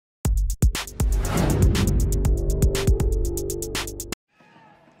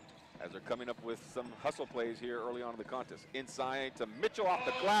coming up with some hustle plays here early on in the contest. Inside to Mitchell off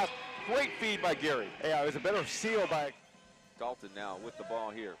the glass. Great feed by Gary. Yeah, it was a better seal by Talton now with the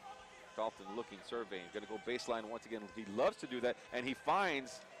ball here. Talton looking, surveying, going to go baseline once again. He loves to do that, and he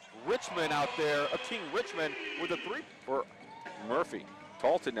finds Richmond out there, a King Richmond with a three for Murphy.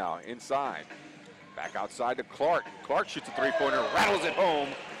 Talton now inside. Back outside to Clark. Clark shoots a three-pointer, rattles it home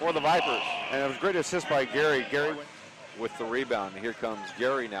for the Vipers. and it was a great assist by Gary. Gary With the rebound, here comes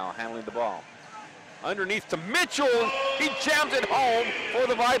Gary now handling the ball. Underneath to Mitchell, he jams it home for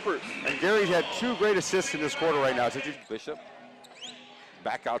the Vipers. and Gary's had 2 great assists in this quarter right now. So Bishop,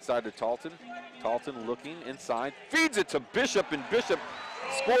 back outside to Talton. Talton looking inside, feeds it to Bishop, and Bishop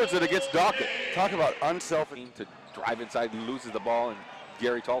scores it against Dockett. talk about unselfish. To drive inside, loses the ball, and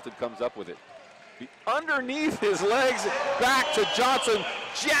Gary Talton comes up with it. Underneath his legs, back to Johnson,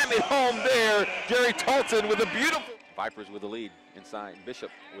 jam it home there. Gary Talton with a beautiful. Vipers with the lead inside. Bishop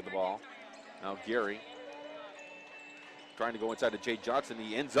with the ball. Now Gary trying to go inside to Jay Johnson.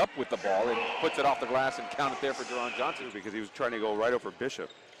 He ends up with the ball and puts it off the glass and count it there for Deron Johnson. Because he was trying to go right over Bishop.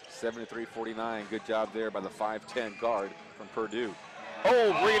 73-49. Good job there by the 5'10 guard from Purdue.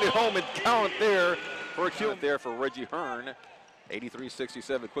 Oh, bringing it home and count there for a kill there for Reggie Hearn.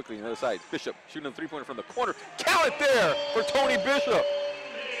 83-67 quickly on the other side. Bishop shooting a three-pointer from the corner. Count it there for Tony Bishop.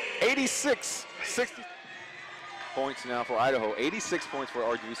 86-60 points now for Idaho. 86 points for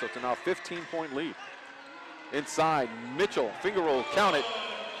RGV, so it's now a 15-point lead. Inside, Mitchell, finger roll, count it.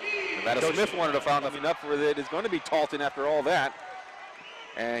 Nevada Smith wanted to foul coming up with it. It's going to be Talton after all that.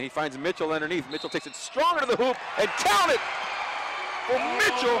 And he finds Mitchell underneath. Mitchell takes it stronger to the hoop and count it for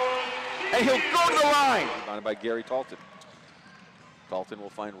Mitchell. And he'll go to the line. Rebounded by Gary Talton. Talton will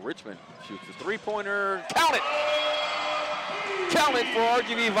find Richmond. Shoots the three-pointer. Count it! Count it for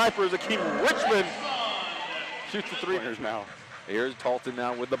RGV Vipers. Akeem Richmond shoots the three-pointers now. Here's Talton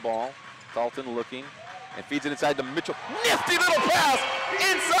now with the ball. Talton looking and feeds it inside to Mitchell. Nifty little pass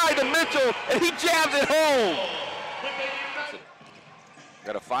inside to Mitchell, and he jams it home.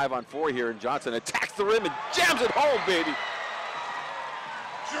 Got a 5-on-4 here, and Johnson attacks the rim and jams it home, baby.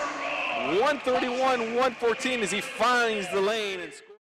 131-114 as he finds the lane and scores.